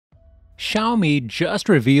Xiaomi just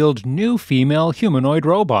revealed new female humanoid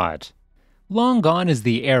robot. Long gone is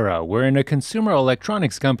the era wherein a consumer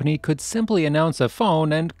electronics company could simply announce a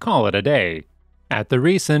phone and call it a day. At the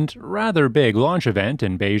recent, rather big launch event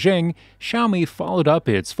in Beijing, Xiaomi followed up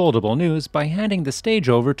its foldable news by handing the stage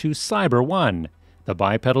over to CyberOne. The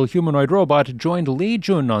bipedal humanoid robot joined Li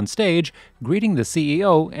Jun on stage, greeting the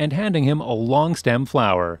CEO and handing him a long stem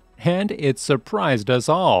flower. And it surprised us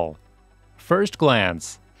all. First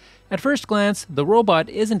glance. At first glance, the robot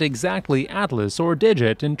isn't exactly Atlas or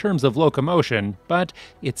Digit in terms of locomotion, but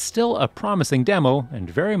it's still a promising demo and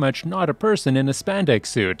very much not a person in a spandex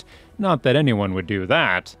suit. Not that anyone would do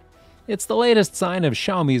that. It's the latest sign of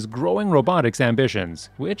Xiaomi's growing robotics ambitions,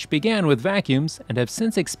 which began with vacuums and have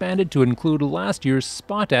since expanded to include last year's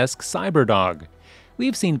Spot-esque CyberDog.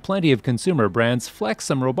 We've seen plenty of consumer brands flex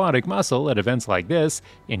some robotic muscle at events like this,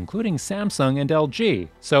 including Samsung and LG,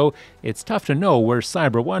 so it's tough to know where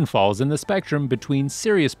CyberOne falls in the spectrum between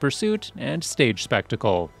serious pursuit and stage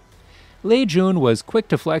spectacle. Li Jun was quick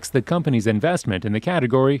to flex the company's investment in the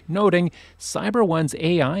category, noting, CyberOne's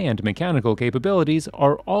AI and mechanical capabilities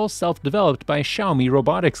are all self-developed by Xiaomi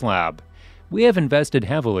Robotics Lab. We have invested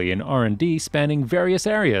heavily in R&D spanning various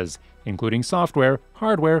areas, including software,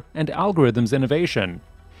 hardware, and algorithms innovation.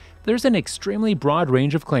 There's an extremely broad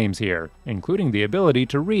range of claims here, including the ability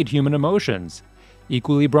to read human emotions.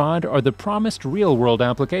 Equally broad are the promised real-world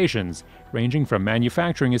applications, ranging from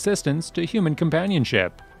manufacturing assistance to human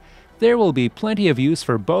companionship. There will be plenty of use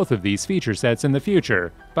for both of these feature sets in the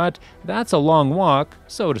future, but that's a long walk,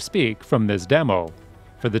 so to speak, from this demo.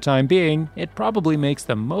 For the time being, it probably makes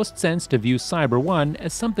the most sense to view CyberOne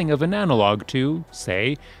as something of an analog to,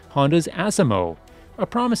 say, Honda's Asimo, a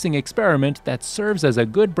promising experiment that serves as a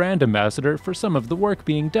good brand ambassador for some of the work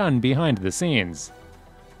being done behind the scenes.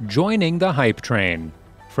 Joining the hype train.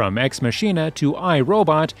 From Ex Machina to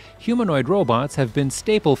iRobot, humanoid robots have been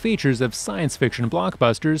staple features of science fiction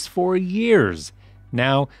blockbusters for years.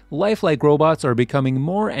 Now, lifelike robots are becoming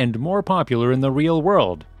more and more popular in the real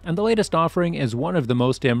world, and the latest offering is one of the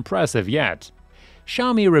most impressive yet.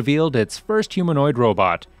 Xiaomi revealed its first humanoid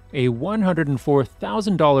robot, a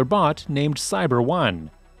 $104,000 bot named CyberOne.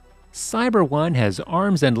 CyberOne has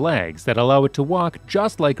arms and legs that allow it to walk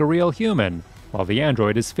just like a real human, while the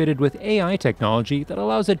android is fitted with AI technology that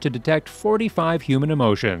allows it to detect 45 human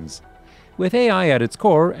emotions. With AI at its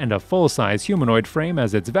core and a full-size humanoid frame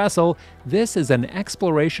as its vessel, this is an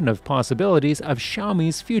exploration of possibilities of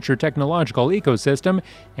Xiaomi's future technological ecosystem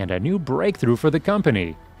and a new breakthrough for the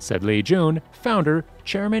company, said Li Jun, founder,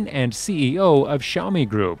 chairman, and CEO of Xiaomi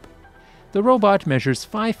Group. The robot measures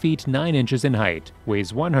 5 feet 9 inches in height,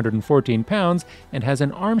 weighs 114 pounds, and has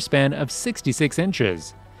an arm span of 66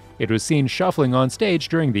 inches. It was seen shuffling on stage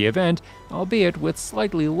during the event, albeit with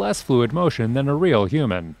slightly less fluid motion than a real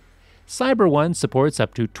human. CyberOne supports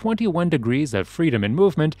up to 21 degrees of freedom in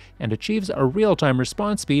movement and achieves a real-time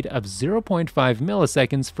response speed of 0.5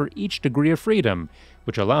 milliseconds for each degree of freedom,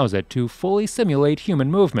 which allows it to fully simulate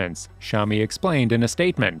human movements, Xiaomi explained in a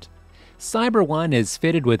statement. CyberOne is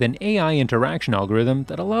fitted with an AI interaction algorithm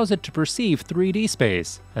that allows it to perceive 3D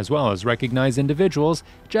space, as well as recognize individuals,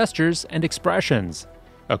 gestures, and expressions.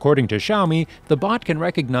 According to Xiaomi, the bot can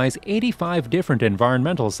recognize 85 different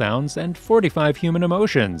environmental sounds and 45 human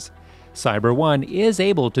emotions. CyberOne is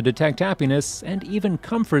able to detect happiness and even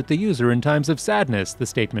comfort the user in times of sadness, the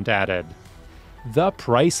statement added. The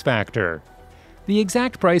price factor. The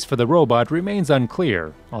exact price for the robot remains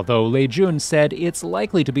unclear, although Li Jun said it's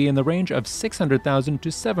likely to be in the range of 600,000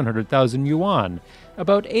 to 700,000 yuan,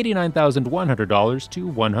 about $89,100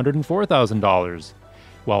 to $104,000.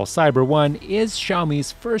 While CyberOne is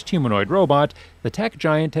Xiaomi's first humanoid robot, the tech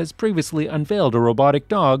giant has previously unveiled a robotic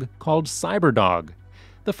dog called CyberDog.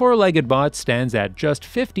 The four-legged bot stands at just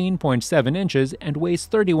 15.7 inches and weighs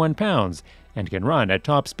 31 pounds, and can run at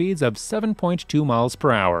top speeds of 7.2 miles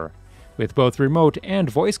per hour. With both remote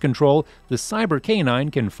and voice control, the Cyber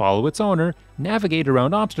Canine can follow its owner, navigate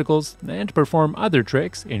around obstacles, and perform other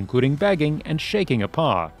tricks, including begging and shaking a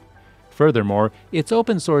paw. Furthermore, its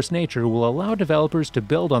open-source nature will allow developers to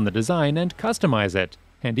build on the design and customize it,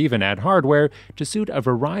 and even add hardware to suit a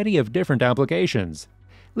variety of different applications.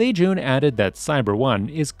 Li Jun added that CyberOne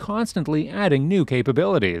is constantly adding new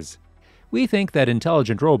capabilities. We think that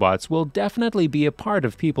intelligent robots will definitely be a part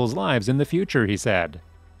of people's lives in the future, he said.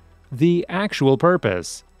 The actual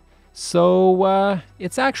purpose. So,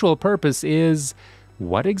 its actual purpose is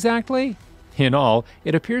what exactly? In all,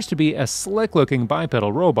 it appears to be a slick-looking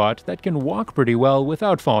bipedal robot that can walk pretty well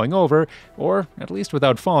without falling over, or at least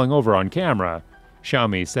without falling over on camera.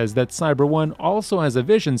 Xiaomi says that CyberOne also has a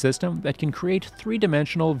vision system that can create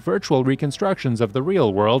three-dimensional virtual reconstructions of the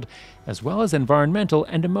real world, as well as environmental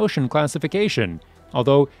and emotion classification,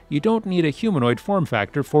 although you don't need a humanoid form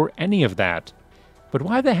factor for any of that. But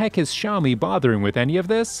why the heck is Xiaomi bothering with any of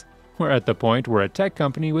this? We're at the point where a tech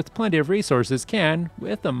company with plenty of resources can,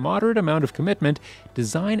 with a moderate amount of commitment,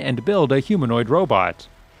 design and build a humanoid robot.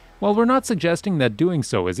 While we're not suggesting that doing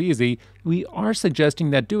so is easy, we are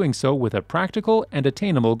suggesting that doing so with a practical and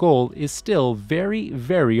attainable goal is still very,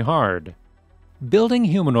 very hard. Building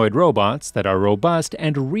humanoid robots that are robust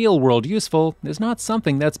and real-world useful is not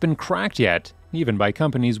something that's been cracked yet, even by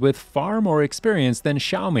companies with far more experience than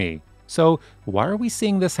Xiaomi. So why are we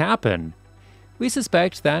seeing this happen? We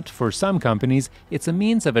suspect that, for some companies, it's a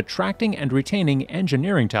means of attracting and retaining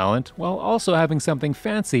engineering talent while also having something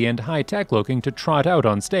fancy and high-tech looking to trot out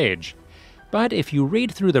on stage. But if you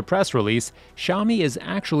read through the press release, Xiaomi is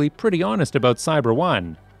actually pretty honest about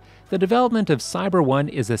CyberOne. The development of CyberOne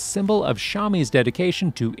is a symbol of Xiaomi's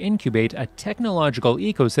dedication to incubate a technological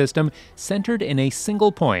ecosystem centered in a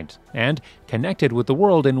single point and connected with the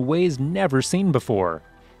world in ways never seen before.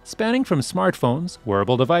 Spanning from smartphones,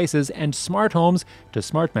 wearable devices, and smart homes to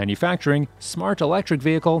smart manufacturing, smart electric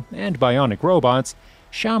vehicle, and bionic robots,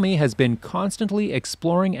 Xiaomi has been constantly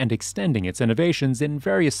exploring and extending its innovations in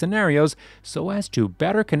various scenarios so as to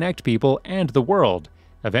better connect people and the world,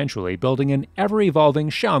 eventually building an ever-evolving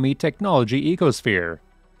Xiaomi technology ecosphere.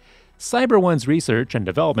 CyberOne's research and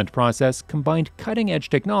development process combined cutting-edge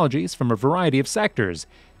technologies from a variety of sectors,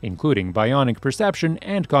 including bionic perception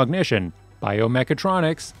and cognition,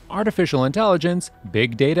 biomechatronics, artificial intelligence,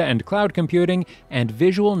 big data and cloud computing, and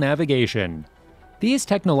visual navigation. These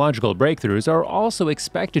technological breakthroughs are also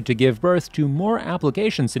expected to give birth to more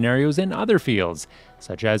application scenarios in other fields,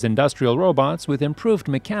 such as industrial robots with improved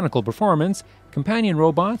mechanical performance, companion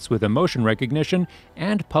robots with emotion recognition,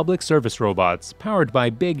 and public service robots powered by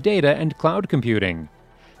big data and cloud computing.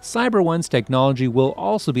 CyberOne's technology will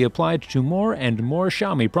also be applied to more and more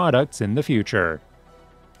Xiaomi products in the future.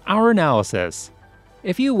 Our analysis.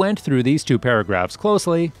 If you went through these two paragraphs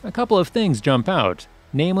closely, a couple of things jump out,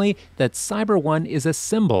 namely that CyberOne is a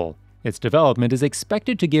symbol. Its development is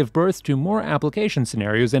expected to give birth to more application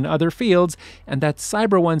scenarios in other fields, and that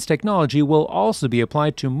CyberOne's technology will also be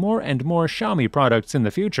applied to more and more Xiaomi products in the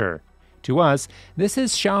future. To us, this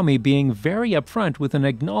is Xiaomi being very upfront with an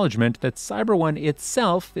acknowledgement that CyberOne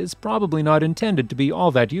itself is probably not intended to be all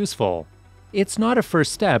that useful. It's not a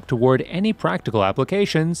first step toward any practical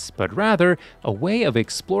applications, but rather a way of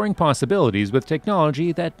exploring possibilities with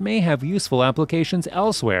technology that may have useful applications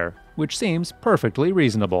elsewhere, which seems perfectly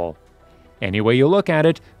reasonable. Any way you look at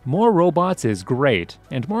it, more robots is great,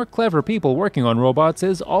 and more clever people working on robots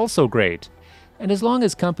is also great. And as long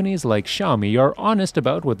as companies like Xiaomi are honest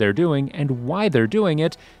about what they're doing and why they're doing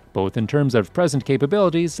it, both in terms of present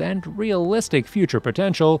capabilities and realistic future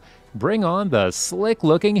potential, bring on the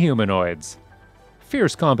slick-looking humanoids.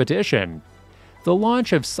 Fierce competition. The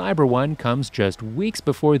launch of CyberOne comes just weeks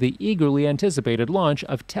before the eagerly anticipated launch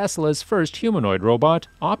of Tesla's first humanoid robot,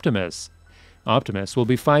 Optimus. Optimus will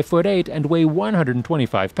be 5'8" and weigh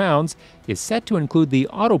 125 pounds, is set to include the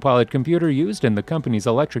autopilot computer used in the company's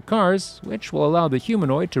electric cars, which will allow the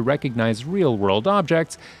humanoid to recognize real-world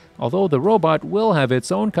objects, although the robot will have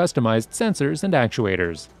its own customized sensors and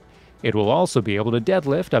actuators. It will also be able to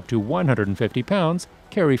deadlift up to 150 pounds,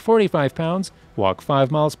 carry 45 pounds, walk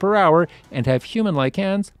 5 miles per hour, and have human-like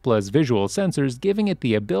hands plus visual sensors giving it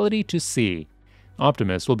the ability to see.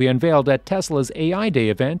 Optimus will be unveiled at Tesla's AI Day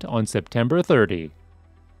event on September 30.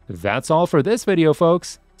 That's all for this video,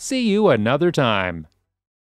 folks. See you another time.